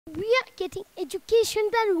we are getting education,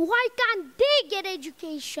 then why can't they get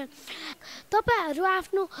education? तपाईहरु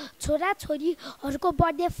आफ्नो छोरा छोरीहरुको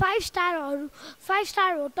birthday 5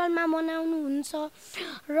 star होटलमा मनाउनु हुन्छ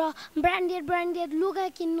र ब्रान्डेड लुगा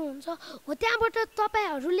किन्नु हुन्छ हो त्यहाँबाट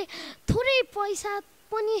तपाईहरुले थोरै पैसा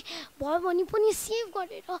पनि भयो भने पनि सेभ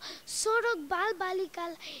गरेर सडक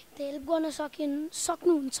बालबालिकालाई हेल्प गर्न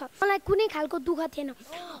सक्नुहुन्छ मलाई कुनै खालको दुःख थिएन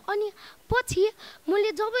अनि पछि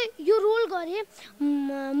मैले जब यो रोल गरे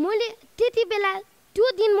मैले त्यति बेला त्यो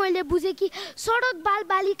दिन मैले बुझे कि सडक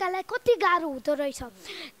बालबालिकालाई कति गाह्रो हुँदो रहेछ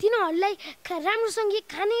तिनीहरुलाई राम्रोसँग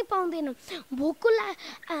खानै पाउँदैन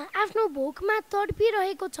आफ्नो भोकमा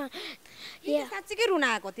तडपिरहेको छ साच्चै रुन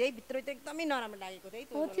आएको थियो है भित्र त एकदमै नराम्रो लागेको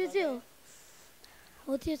थियो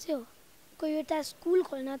हो त्यो चाहिँ कोही एउटा स्कुल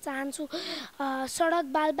खोल्न चाहन्छु सडक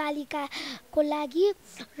बालबालिकाको लागि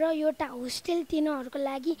र एउटा होस्टेल तिनीहरुको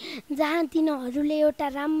लागि जहाँ तिनीहरुले एउटा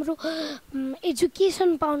राम्रो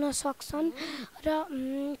एजुकेसन पाउन सक्छन् र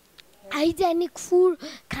hygienic food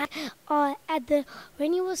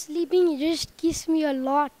when he was sleeping he just kissed me a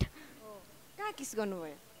lot. कहाँ किस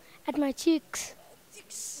गर्नुभयो? At my cheeks.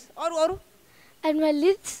 अरु at my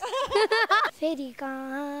lips. फेरि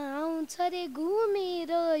कहाँ आउँछ रे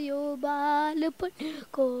घुमेर यो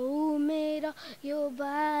बालपनको उमेर यो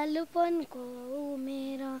बालपनको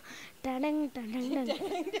उमेर टडङ टडङ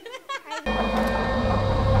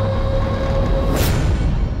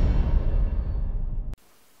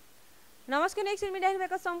नमस्कार नेक्स्ट मिडिया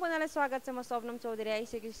हेर्नेको सम्पूर्णलाई स्वागत छ म सबनम चौधरी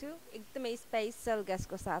आइसकेको छु एकदमै स्पेशल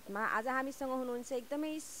गेस्टको साथमा आज हामीसँग हुनुहुन्छ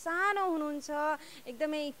एकदमै सानो हुनुहुन्छ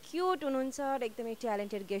एकदमै क्यूट हुनुहुन्छ र एकदमै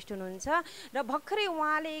ट्यालेन्टेड गेस्ट हुनुहुन्छ र भर्खरै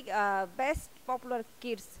उहाँले बेस्ट पपुलर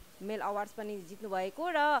किड्स मेल अवार्ड्स पनि जित्नु भएको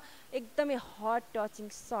र एकदमै हट टचिङ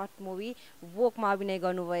सर्ट मुभी वोकमा अभिनय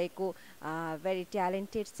गर्नुभएको भेरी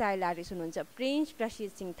ट्यालेन्टेड चाइल्ड आर्टिस्ट हुनुहुन्छ प्रिन्स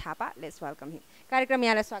प्रसिद्ध सिंह थापा लेट्स वेलकम हिम कार्यक्रम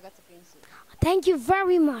यहाँलाई स्वागत छ prince Thank you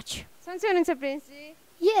very much. सन्चै हुनुहुन्छ prince G?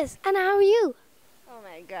 Yes, and how are you? Oh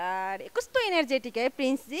my god. कस्तो एनर्जेटिक है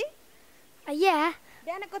प्रिन्स जी? Yeah.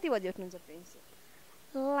 बिहान कति बजे उठ्नुहुन्छ प्रिन्स?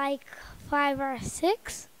 Like 5 or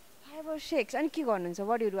 6. 5 or 6. अनि के गर्नुहुन्छ?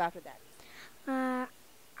 What do you do after that?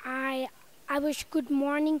 I wish good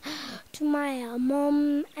morning to my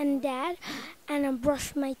mom and dad and I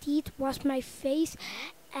brush my teeth, wash my face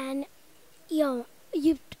and you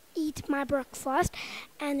eat my breakfast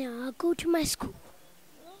and go to my school.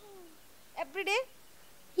 Every day?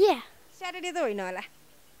 Yeah. Saturday though, no la.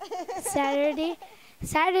 Saturday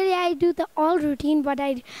I do the all routine, but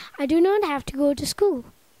I do not have to go to school.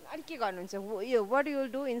 And what do you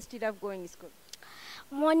do instead of going to school?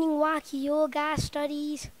 Morning walk, yoga,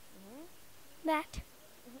 studies, that.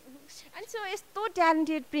 And so यस्तो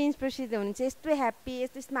talented prince प्रसिद्ध हुनुहुन्छ यस्तो happy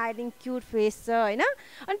यस्तो smiling cute face छ हैन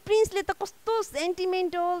अनि प्रिन्सले त कस्तो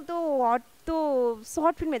सेन्टिमेन्टल त्यो हट त्यो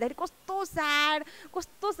सर्ट फिल्म हेर्दाखेरि कस्तो स्याड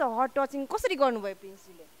कस्तो हट टचिङ कसरी गर्नुभयो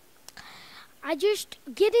प्रिन्सले I just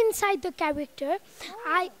get inside the character.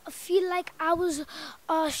 I feel like I was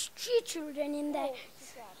a street children in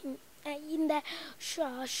that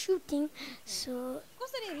shooting. So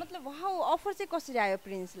कसरी मतलब वाउ अफर चाहिँ कसरी आयो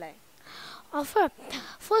प्रिन्सलाई offer.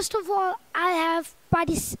 First of all, I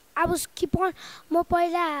was keep on म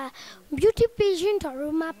पहिला ब्युटी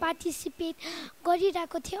पेजेन्टहरुमा पार्टिसिपेट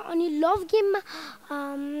गरिरहेको थिए अनि लभ गेममा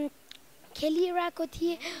खेलिरहेको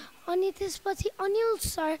थिए अनि त्यसपछि Anil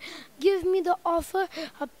sir give me the offer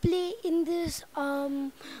play in this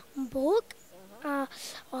book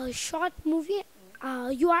short movie.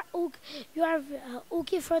 You are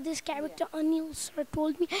okay for this character, yeah. Anil sir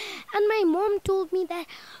told me, and my mom told me that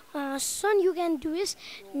son, you can do this.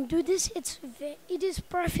 It is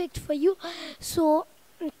perfect for you. So,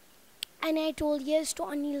 and I told yes to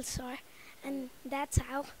Anil sir, and that's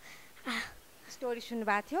how. Story सुन्नु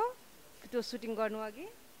भएको थियो त्यो shooting गर्नु अघि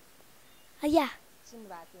Yeah. सुन्नु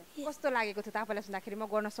भएको थियो कस्तो लागेको थियो तपाईलाई सुन्दाखेरि म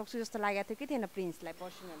गर्न सक्छु जस्तो लागेको थियो कि थिएन प्रिन्सलाई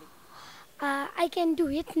personally I can do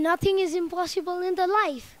it. Nothing is impossible in the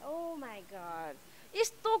life. Oh my God.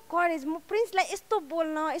 यस्तो करेज म प्रिन्सलाई यस्तो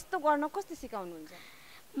बोल्न यस्तो गर्न कसले सिकाउनुहुन्छ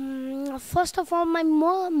First of all, my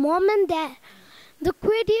mom and dad. The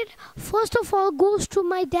credit, first of all, goes to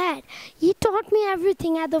my dad. He taught me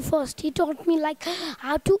everything at the first. He taught me like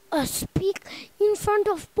how to speak in front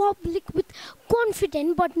of public with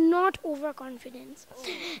confidence, but not overconfidence.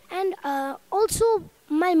 And also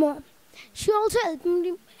my mom. She also helped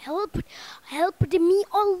me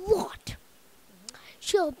a lot.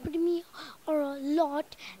 She helped me a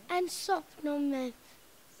lot and Sabnam.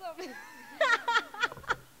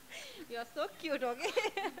 You're so cute, okay?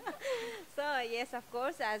 So, yes, of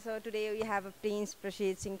course. So, today we have a Prince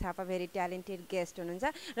Prashid Singh Thapa, very talented guest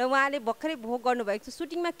हुनुहुन्छ र उहाँले भर्खरै भोग गर्नुभएको छ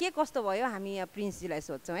सुटिङमा के कस्तो भयो हामी प्रिन्सजीलाई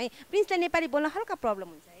सोध्छौँ है प्रिन्सलाई नेपाली बोल्न हल्का प्रब्लम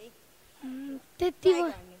हुन्छ है त्यति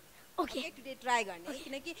ओके टुडे ट्राई गर्ने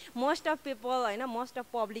किनकि मोस्ट अफ पिपल हैन मोस्ट अफ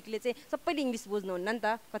पब्लिकले चाहिँ सबैले इङ्ग्लिस बुझ्नुहुन्न नि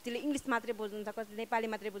त कतिले इङ्ग्लिस मात्रै बुझ्नुहुन्छ कतिले नेपाली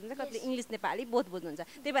मात्रै बुझ्नुहुन्छ कतिले इङ्ग्लिस नेपाली बोथ बुझ्नुहुन्छ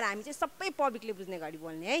त्यही भएर हामी चाहिँ सबै पब्लिकले बुझ्ने गरी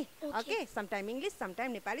बोल्ने है okay sometime English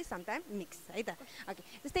sometime Nepali sometime mix है त ओके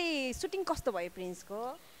जस्तै सुटिङ कस्तो भयो प्रिन्सको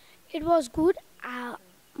इट वाज गुड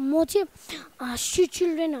म चाहिँ स्ट्रिट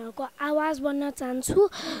चिल्ड्रेनहरूको आवाज बन्न चाहन्छु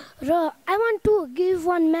र I want to give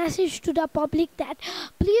one message to the public that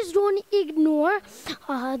please don't ignore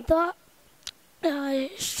the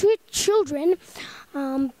street children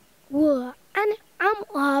and I'm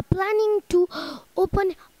planning to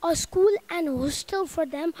open a school and hostel for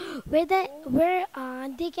them where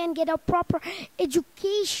they can get a proper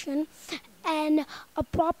education and a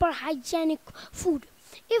proper hygienic food.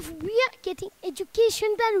 If we are getting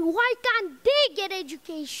education, then why can't they get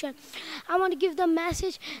education? I want to give the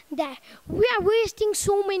message that we are wasting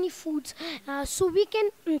so many foods, so we can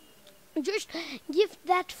just give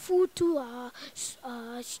that food to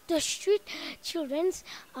the street children's.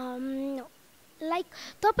 Like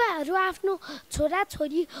तपाईहरु आफ्नो छोरा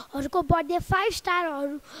छोरीहरुको birthday 5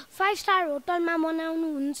 star होटलमा मनाउनु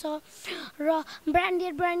हुन्छ र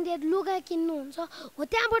branded लुगा किन्नु हुन्छ हो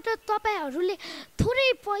त्यहाँबाट तपाईहरुले थोरै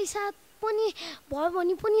पैसा पनि भयो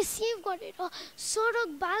भने पनि सेभ गरेर सडक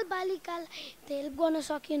बालबालिकालाई हेल्प गर्न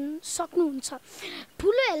सक्नुहुन्छ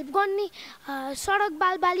ठुलो हेल्प गर्ने सडक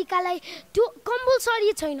बालबालिकालाई त्यो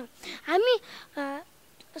कम्पल्सरी छैन हामी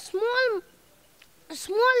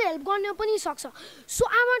small help गर्ने पनि सक्छ so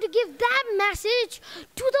I want to give that message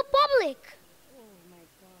to the public. Oh my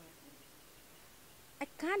god, I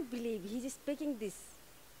can't believe he's speaking this.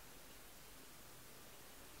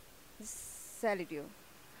 Salute you.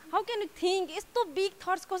 How can you think यस्तो big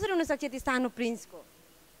thoughts कसरी हुन सक्छ त्यो सानो प्रिन्सको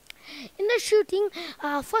in the shooting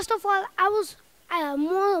first of all I was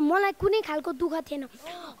मलाई कुनै खालको दुःख थिएन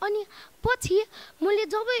अनि पछि मैले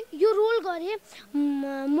जब यो रोल गरे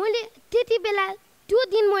मैले त्यति बेला त्यो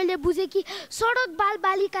दिन मैले बुझे कि सडक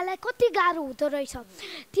बालबालिकालाई कति गाह्रो हुँदो रहेछ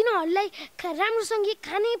तिनीहरुलाई राम्रोसँग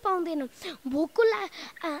खानै पाउँदैन भोकको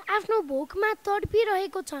आफ्नो भोकमा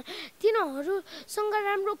तडपिरहेको छ तिनीहरुसँग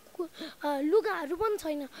राम्रो लुगाहरु पनि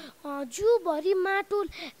छैन जिउभरि माटो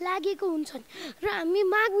लागेको हुन्छन् र हामी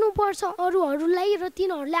माग्नु पर्छ अरूहरुलाई र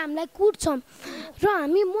तिनीहरुले हामीलाई कुट्छन् र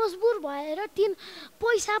हामी मजबुर भएर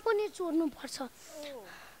पैसा पनि चोर्नु पर्छ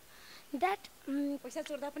that पैसा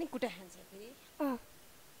चोर्दा पनि कुटा खान्छ फेरि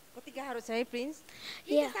कति गाह्रो छ है प्रिन्स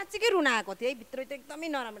यो साच्चै रुन आएको थियो है भित्र त एकदमै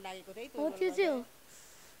नराम्रो लागेको थियो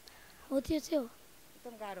हो त्यो चाहिँ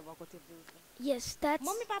एकदम गाह्रो भएको थियो प्रिन्स yes that's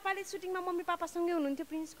मम्मी पापाले सुटिङमा मम्मी पापा सँगै हुनुहुन्थ्यो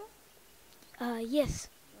प्रिन्सको yes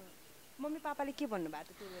मम्मी पापाले के भन्नु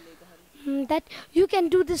भएको थियो त्यो बोलेको that you can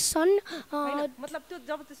do this son मतलब त्यो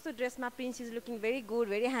जब त्यस्तो ड्रेसमा prince is looking very good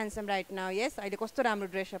very handsome right now यस अहिले कस्तो राम्रो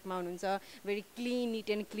ड्रेसअपमा हुनुहुन्छ very clean neat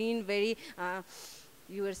and clean very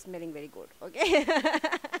you are smelling very good okay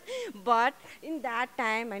but in that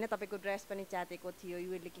time हैन तपाईको ड्रेस पनि च्यातेको थियो you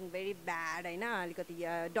were looking very bad हैन अलिकति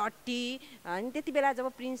डटी अनि त्यति बेला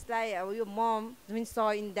जब प्रिन्सलाई यो मम when saw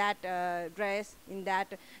in that dress in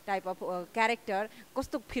that type of character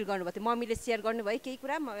कस्तो फिल गर्नुभयो थियो मम्मीले शेयर गर्नुभयो केही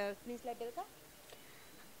कुरा प्रिन्सलाई बेलुका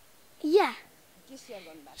yeah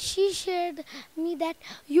she shared me that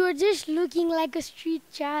you are just looking like a street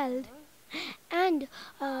child and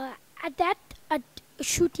at that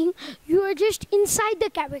shooting you are just inside the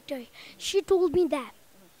character she told me that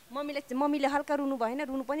मम्मीले हल्का रुनु भएन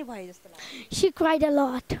रुनु पनि भयो जस्तो लाग्यो she cried a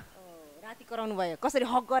lot राति कराउनु भयो कसरी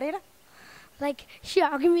हक गरेर like she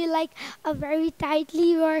hugged me like a very tightly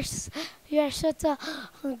you are such a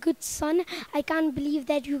good son I can't believe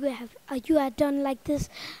that you have done like this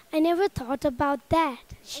I never thought about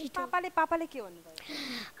that she पापाले के भन्नु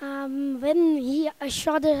भयो when he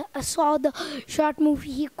saw the short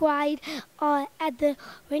movie he cried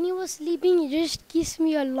when he was sleeping he just kissed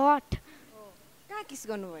me a lot कहाँ kiss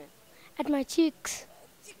गर्नु भयो at my cheeks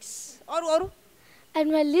अरु at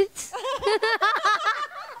my lips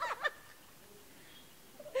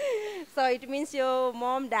so it means your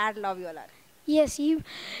mom dad love you a lot yes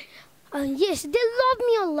yes they love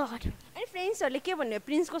me a lot अनि फ्रेन्ड्सहरुले के भन्नु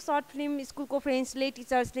प्रिन्सको short film स्कुलको फ्रेन्ड्सले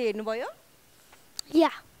टिचर्सले हेर्नु भयो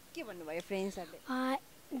yeah के भन्नु भयो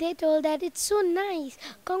फ्रेन्ड्सहरुले they told that it's so nice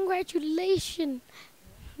congratulations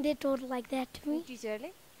they told like that to me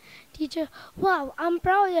टिचरले teacher wow I'm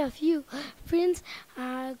proud of you Prince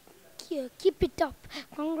keep it up.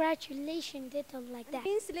 Congratulations, they told like that.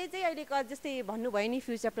 प्रिन्सले चाहिँ अहिलेको जस्तै भन्नुभयो नि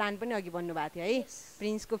फ्युचर प्लान पनि अघि भन्नुभएको थियो है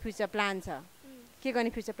प्रिन्सको फ्युचर प्लान छ के गर्ने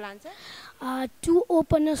फ्युचर प्लान छ To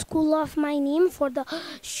open a school of my name for the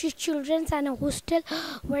children and a hostel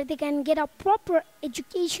where they can get a proper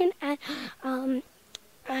education and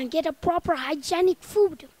get a proper hygienic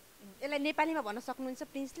food. यसलाई नेपालीमा भन्न सक्नुहुन्छ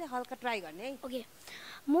प्रिन्सले हल्का ट्राई गर्ने है ओके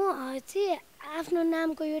म चाहिँ आफ्नो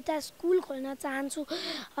नामको एउटा स्कुल खोल्न चाहन्छु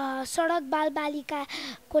सडक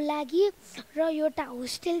बालबालिकाको लागि र एउटा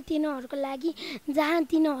होस्टेल तिनीहरूको लागि जहाँ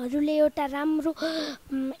तिनीहरूले एउटा राम्रो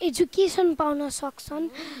एजुकेसन पाउन सक्छन्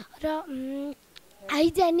र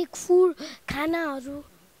हाइजेनिक फुड खानाहरू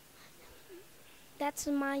द्याट्स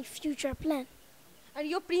माई फ्युचर प्लान अनि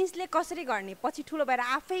यो प्रिन्सले कसरी गर्ने पछि ठुलो भएर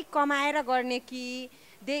आफै कमाएर गर्ने कि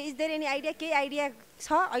इज देयर एनी आइडिया केही आइडिया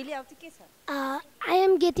छ अहिले अब चाहिँ के छ I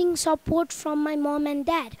am getting support from my mom and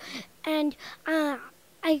dad, and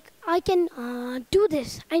I can do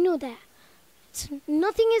this. I know that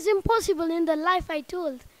nothing is impossible in the life I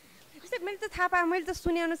told. मैले त थाहा पाएँ मैले त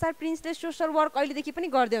सुनेअनुसार प्रिन्सले सोसल वर्क अहिलेदेखि पनि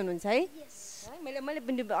गर्दै हुनुहुन्छ है मैले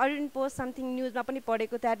अर्न पोस्ट समथिङ न्युजमा पनि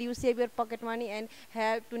पढेको that you save your pocket money and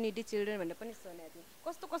help to needy children भनेर पनि सुनेको थिएँ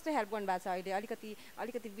कस्तो कस्तो हेल्प गर्नुभएको छ अहिले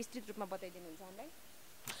अलिकति विस्तृत रूपमा बताइदिनुहुन्छ हामीलाई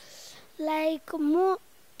लाइक म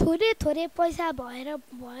थोरै पैसा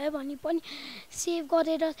भयो भने पनि सेभ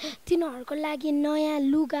गरेर तिनीहरूको लागि नयाँ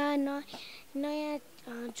लुगा नयाँ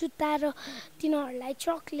जुत्ता र तिनीहरूलाई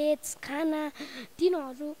चक्लेट्स खाना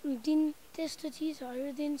तिनीहरू त्यस्तो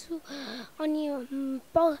चिजहरू दिन्छु अनि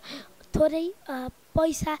थोरै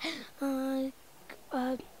पैसा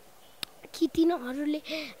कि तिनीहरूले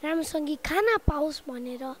राम्रोसँग खाना पाओस्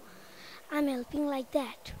भनेर आइ am helping like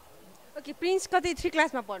that okay prince कतै 3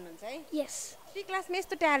 क्लासमा पढ्नुहुन्छ है यस 3 क्लासमा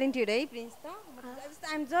यस्तो ट्यालेन्टेड है प्रिन्स त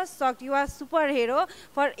I am just sucked you are super hero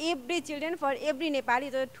for every children for every Nepali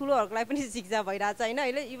जो ठुलोहरूलाई पनि शिक्षा भइरहेछ होइन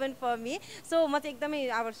अहिले इभन फर मी सो म चाहिँ एकदमै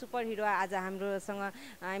आवर सुपर हिरो आज हाम्रोसँग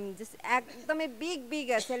आइ एम जस्ट एकदमै बिग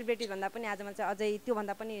सेलिब्रिटी भन्दा पनि आज म चाहिँ अझै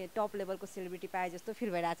त्योभन्दा पनि टप लेभलको सेलिब्रिटी पाएँ जस्तो फिल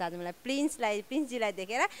भइरहेछ आज मलाई प्रिन्सजीलाई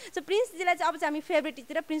देखेर सो प्रिन्सजीलाई चाहिँ अब चाहिँ हामी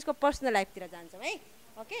फेभरेटतिर प्रिन्सको पर्सनल लाइफतिर जान्छौँ है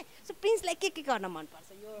ओके सो प्रिन्सलाई के गर्न मनपर्छ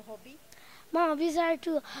यो hobby My hobbies are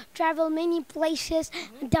to travel many places,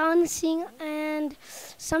 dancing, and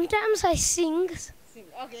sometimes I sing.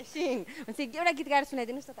 Okay, sing. भने एउटा गीत गाएर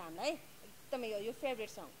सुनाइदिनुस् न त हामीलाई एकदमै यो favourite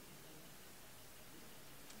song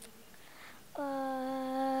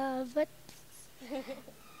But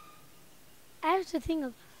I have to think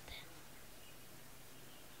about that.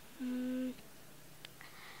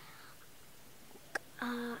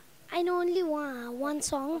 I know only one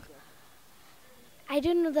song. I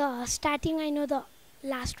don't know the starting, I know the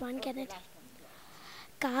last one. Can it?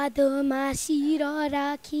 काँधमा शिर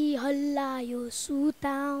राखी हल्लायो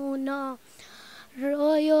सुताउन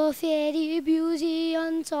रोयो फेरि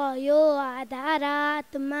बिउजिन्छ यो आधा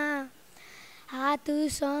रातमा हात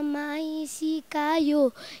समाई सिकायो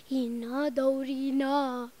हिँड्न दौडिन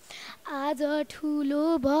आज ठुलो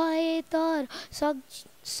भए तर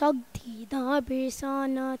सक्दिन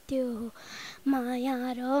बिर्सन त्यो माया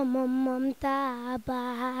र ममता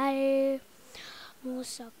बार म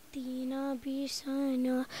सक्दिन बिर्सन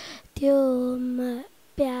त्यो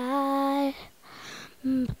प्यार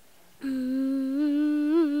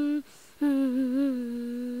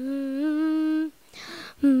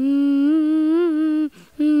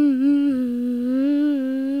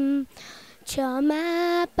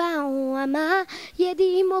क्षमा पाऊ आमा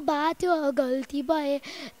यदि म बाटो गल्ती भए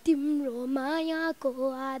तिम्रो मायाको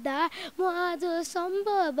आधार म आजसम्म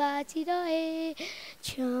बाँचिरहे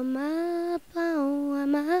क्षमा पाऊ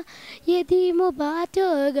आमा यदि म बाटो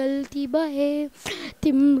गल्ती भए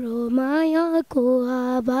तिम्रो मायाको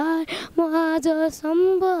आभार म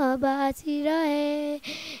आजसम्म बाँचिरहे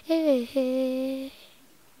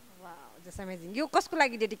वाउ जस्ट अमेजिङ यो कसको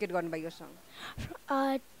लागि डेडिकेट गर्नुभयो यो song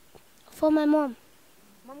For my mom.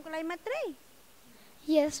 Mom ko lai matrai?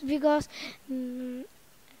 Yes, because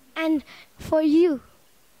and for you.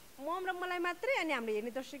 Mom ra malai matrai ani hamro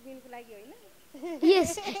herne darshak dinko लागि हैन?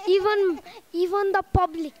 Yes, even the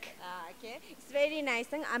public. Okay, it's very nice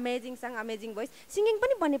song, amazing voice. Singing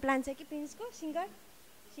पनि भन्ने plan छ कि prince को singer?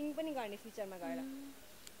 Singing पनि गर्ने future मा गएर.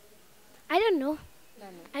 I don't know.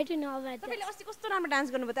 I don't know about that. तपाईले अस्ति कस्तो राम्रो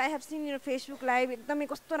डान्स गर्नुभयो त I have seen in Facebook live एकदमै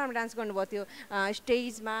कस्तो राम्रो डान्स गर्नुभयो त्यो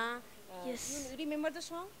स्टेजमा Yes. You remember the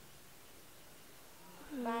song?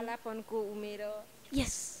 बालापनको उमेर.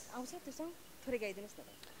 Yes. आउँछ त्यो सङ थोरै गाइदिनुस् न.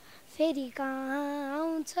 फेरि कहाँ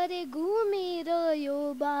आउँछ रे घुमेर यो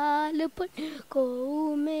बालपनको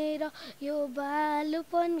उमेर यो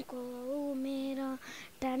बालपनको उमेर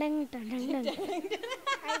Tadang, tadang, tadang.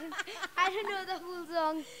 I don't know the full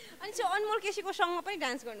song. अनि चाहिँ अनमोल केसीको सङमा पनि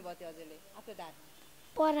डान्स गर्नुभयो थियो हजुरले आफ्टर द्याट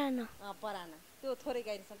Parana. पराना त्यो थोरै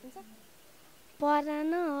गाइन सकिन्छ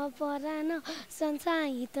Parana, parana,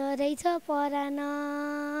 संसाई त रहेछ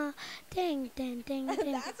Parana. Teng, teng, teng,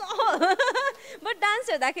 teng. That's all. But dance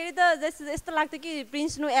हेर्दाखेरि त यस्तो लाग्थ्यो कि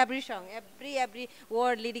prince no every song every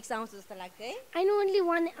word lyrics आउँछ जस्तो लाग्थ्यो है I know only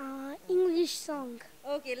one English song.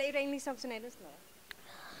 Okay ल एउटा इङ्ग्लिस सङ सुनाइदिनुहोस् न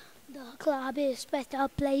The club is better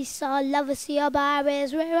place. All lovers here, bar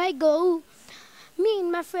is where I go. Me and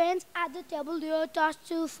my friends at the table, they toss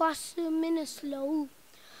too fast, 2 minutes slow.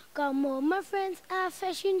 Come on, my friends are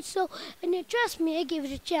fashion so, and you trust me, I give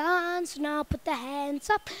it a chance. Now put the hands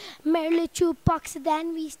up, merrily two box,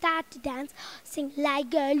 then we start to dance. Sing like,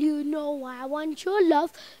 girl, you know I want your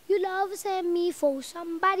love. You love send me for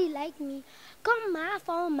somebody like me. Come my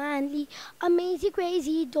for manly, amazing,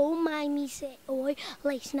 crazy, don't mind me. Say, oi,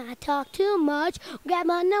 let's not talk too much.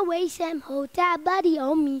 Grab on the waist and hold that body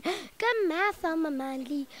on me. Come my for my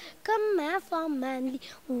manly, come my for manly.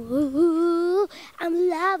 Ooh, I'm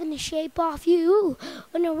loving the shape of you.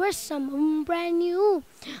 When I wear something brand new,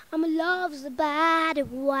 I'm in love's the bad.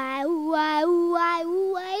 Why, why, why,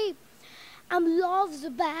 why? I'm love's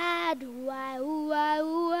the bad. Why, why,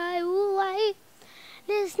 why, why?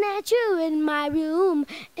 There's not you in my room.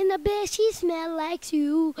 In the bed she smell like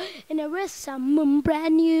you. In the wrist someone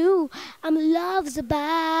brand new. I'm love's a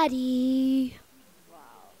body.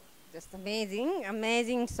 Just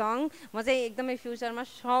amazing song म चाहिँ एकदमै फ्युचरमा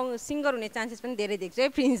song singer हुने chances पनि धेरै देख्छु है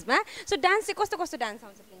प्रिन्समा so dance चाहिँ कस्तो कस्तो डान्स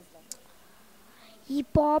आउँछ प्रिन्सलाई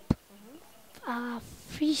Hip hop,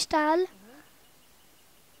 freestyle,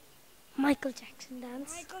 Michael Jackson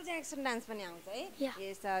dance. Michael Jackson dance पनि आउँछ है Yeah.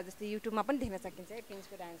 यस जस्तै युट्युबमा पनि देख्न सकिन्छ है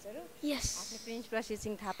प्रिन्सको डान्सहरू Yes. आफ्नो प्रिन्स प्रसिद्ध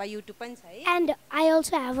सिंह थापा युट्युब पनि छ है And I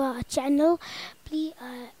also have a channel. Please,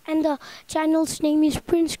 and the channel's name is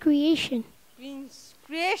Prince Creation. Prince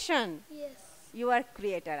creation Yes. You are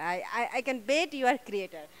creator I can bat you are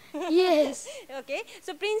creator Yes. Okay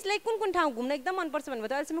so प्रिन्सलाई कुन ठाउँ घुम्न एकदम मनपर्छ भन्नुभयो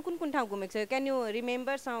त अहिलेसम्म कुन ठाउँ घुमेको छ क्यान यु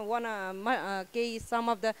रिमेम्बर केही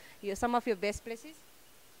some of your best places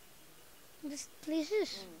These places.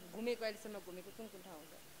 घुमेको अहिलेसम्म घुमेको कुन ठाउँ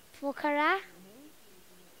छ Pokhara,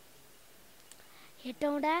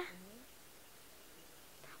 Hetauda,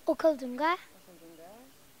 Okhaldunga,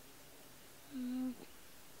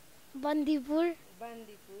 Bandipur,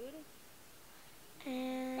 Bandipur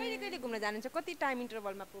and कहिले कहिले घुम्न जानुहुन्छ कति टाइम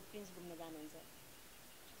इन्टरभलमा प्रिन्स घुम्न जानुहुन्छ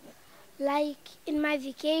like in my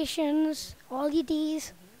vacations,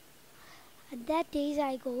 holidays, at that days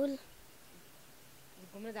I go.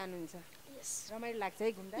 घुम्न जानुहुन्छ Yes. रमाइलो लाग्छ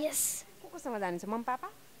है घुम्दा Yes. कोसँग जानुहुन्छ मम पापा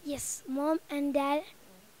Yes. Mom and dad.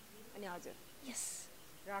 अनि हजुर Yes.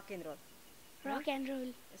 Rock and role Rock and roll.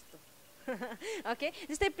 यस्तो ओके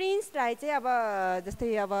जस्तै प्रिन्सलाई चाहिँ अब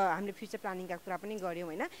जस्तै अब हामीले फ्युचर प्लानिङका कुरा पनि गऱ्यौँ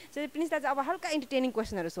होइन सो प्रिन्सलाई चाहिँ अब हल्का इन्टरटेनिङ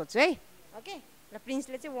क्वेसनहरू सोध्छु है ओके र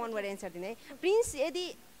प्रिन्सले चाहिँ वान वर्ड एन्सर दिने है प्रिन्स यदि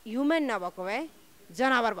ह्युमन नभएको भए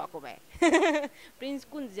जनावर भएको भए प्रिन्स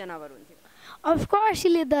कुन जनावर हुन्थ्यो Of course,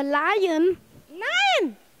 he's the lion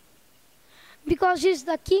lion because he's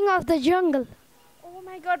the king of the jungle. Oh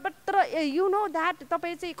my God but तर यु नो द्याट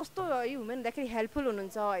तपाईँ चाहिँ कस्तो ह्युमन हुँदाखेरि हेल्पफुल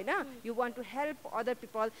हुनुहुन्छ होइन you want to help other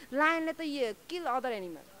people लायनले त किल other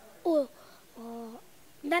animal Oh,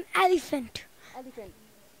 then elephant elephant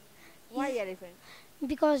why elephant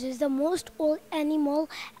because he's the most old animal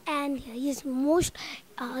and he's most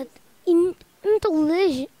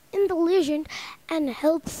intelligent and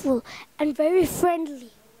helpful and very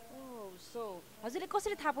friendly. So हजुरले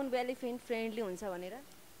कसरी थाहा पाउनुभयो elephant friendly हुन्छ भनेर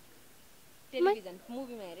television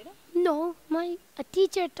मुभीमा हेरेर No, a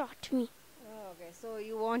teacher taught me. Okay so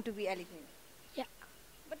you want to be elephant Yeah.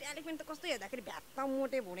 But elephant त कस्तो हेर्दाखेरि भ्यात्त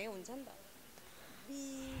मोटे भुँडे हुन्छ नि त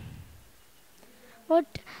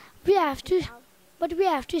But we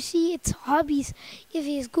have to see its hobbies, if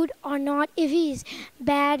he is good or not, if he is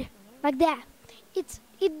bad, like that.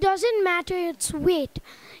 It doesn't matter its weight.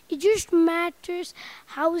 It just matters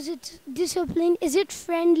how is it disciplined, is it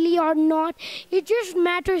friendly or not. It just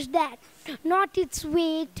matters that, not its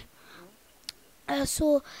weight.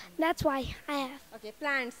 So that's why I have. Okay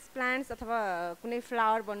plants अथवा कुनै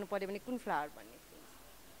flower बन्नु पर्यो भने कुन flower बन्ने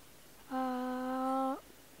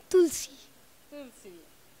Tulsi, Tulsi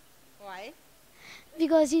why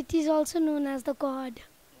because it is also known as the god.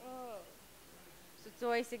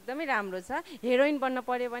 Choice एकदमै राम्रो छ हिरोइन बन्न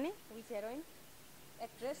पर्यो भने which heroine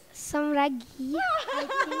actress Samragi, I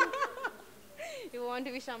think. You want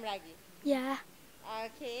to be सम्रागी Yeah.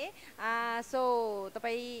 Okay so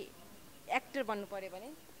तपाईँ एक्टर बन्नु पर्यो भने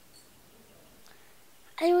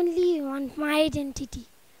I only want my identity.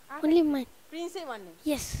 Only mine. प्रिन्सै भन्ने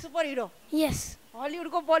Yes. Super hero Yes.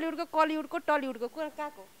 हलिउडको बलिउडको कलिउडको टलिउडको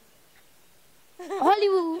कहाँको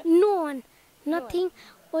Hollywood, no one. Nothing.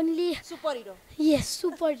 Only. Super hero Yes,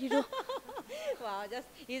 superhero. wow just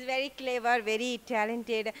he is very clever very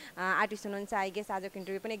talented artist हुनुहुन्छ I guess आजको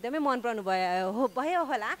interview पनि एकदमै मन पराउनु भयो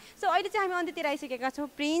होला सो अहिले चाहिँ हामी अन्त्यतिर आइसकेका छौँ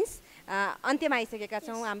प्रिन्स अन्त्यमा आइसकेका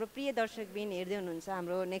छौँ हाम्रो प्रिय दर्शकबिन हेर्दै हुनुहुन्छ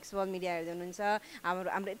हाम्रो नेक्स्ट वर्ल्ड मिडिया हेर्दै हुनुहुन्छ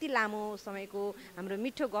हाम्रो यति लामो समयको हाम्रो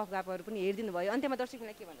मिठो गफगाफहरू पनि हेरिदिनु भयो अन्त्यमा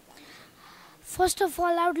दर्शकबिनलाई के भन्न चाहनुहुन्छ First of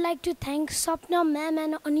all, I would like to thank Sabnam ma'am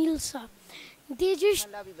and Anil sir. They just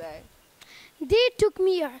I love you bye they took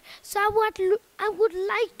me here, so I would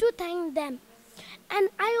like to thank them. And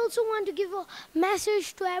I also want to give a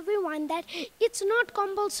message to everyone that it's not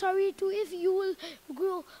compulsory to if you will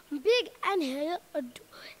grow big and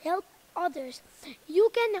help others.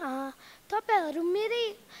 You can तपाईहरु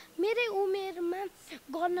मेरै उमेरमा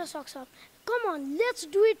गर्न सक्छ. Come on, let's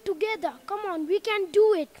do it together. Come on, we can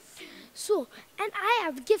do it. So, and I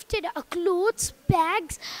have gifted clothes,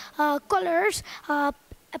 bags, colors,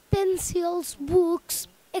 pencils, books,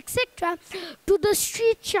 etc. to the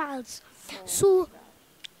street childs. So,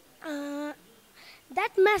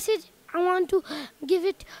 that message I want to give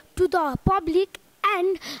it to the public,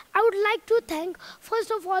 and I would like to thank,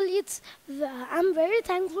 first of all, I'm very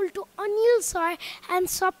thankful to Anil sir and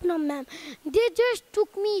Sabnam ma'am. They just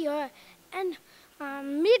took me here and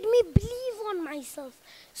made me believe on myself.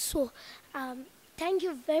 So, thank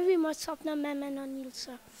you very much, Sabnam ma'am and Anil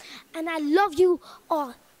sir. And I love you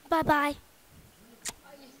all. Bye-bye.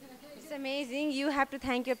 It's amazing. You have to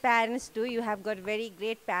thank your parents too. You have got very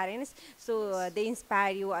great parents. So they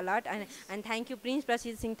inspire you a lot. And thank you, Prince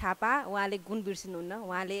Prasid Singh Thapa. उहाँले गुण बिर्सिनुहुन्न.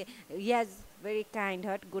 उहाँले he has very kind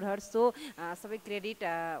heart, good heart. So सबै credit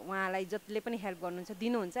उहाँलाई जतिले पनि help गर्नुहुन्छ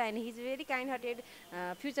दिनुहुन्छ. And he is very kind hearted.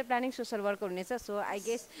 Future planning social worker हुनेछ. So I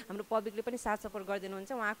guess हाम्रो पब्लिकले पनि साथ सपोर्ट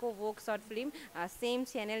गरिदिनुहुन्छ. उहाँको वोक short film same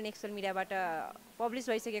channel नेक्स्टवर्ल्ड मिडियाबाट publish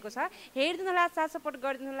भइसकेको छ. हेरिदिनु होला, साथ सपोर्ट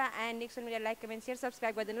गरिदिनु होला and नेक्स्टवर्ल्ड media like comment share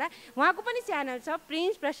subscribe गरिदिनु होला. उहाँको पनि च्यानल छ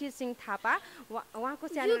प्रिन्स प्रसिद्ध सिंह थापा. उहाँको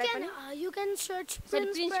च्यानललाई पनि you can search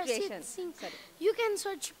Prince Prince Creation. Prasid Singh. Sorry. You can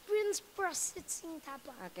search Prince Prasid Singh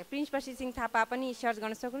Thapa. Okay prince प्रसिद्ध सिंह थापा पनि सर्च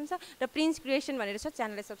गर्न सक्नुहुन्छ र प्रिन्स क्रिएसन भनेर छ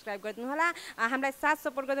च्यानललाई सब्स्क्राइब गरिदिनु होला. हामीलाई साथ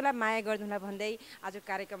सपोर्ट गरिदिनु होला, माया गरिदिनु होला भन्दै आजको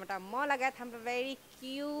कार्यक्रमबाट म लगायत हाम्रो भेरी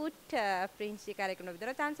क्युट प्रिन्स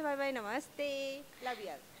कार्यक्रमभित्र चाहन्छु. बाई बाई, नमस्ते, love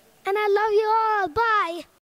you. And I love you all. Bye.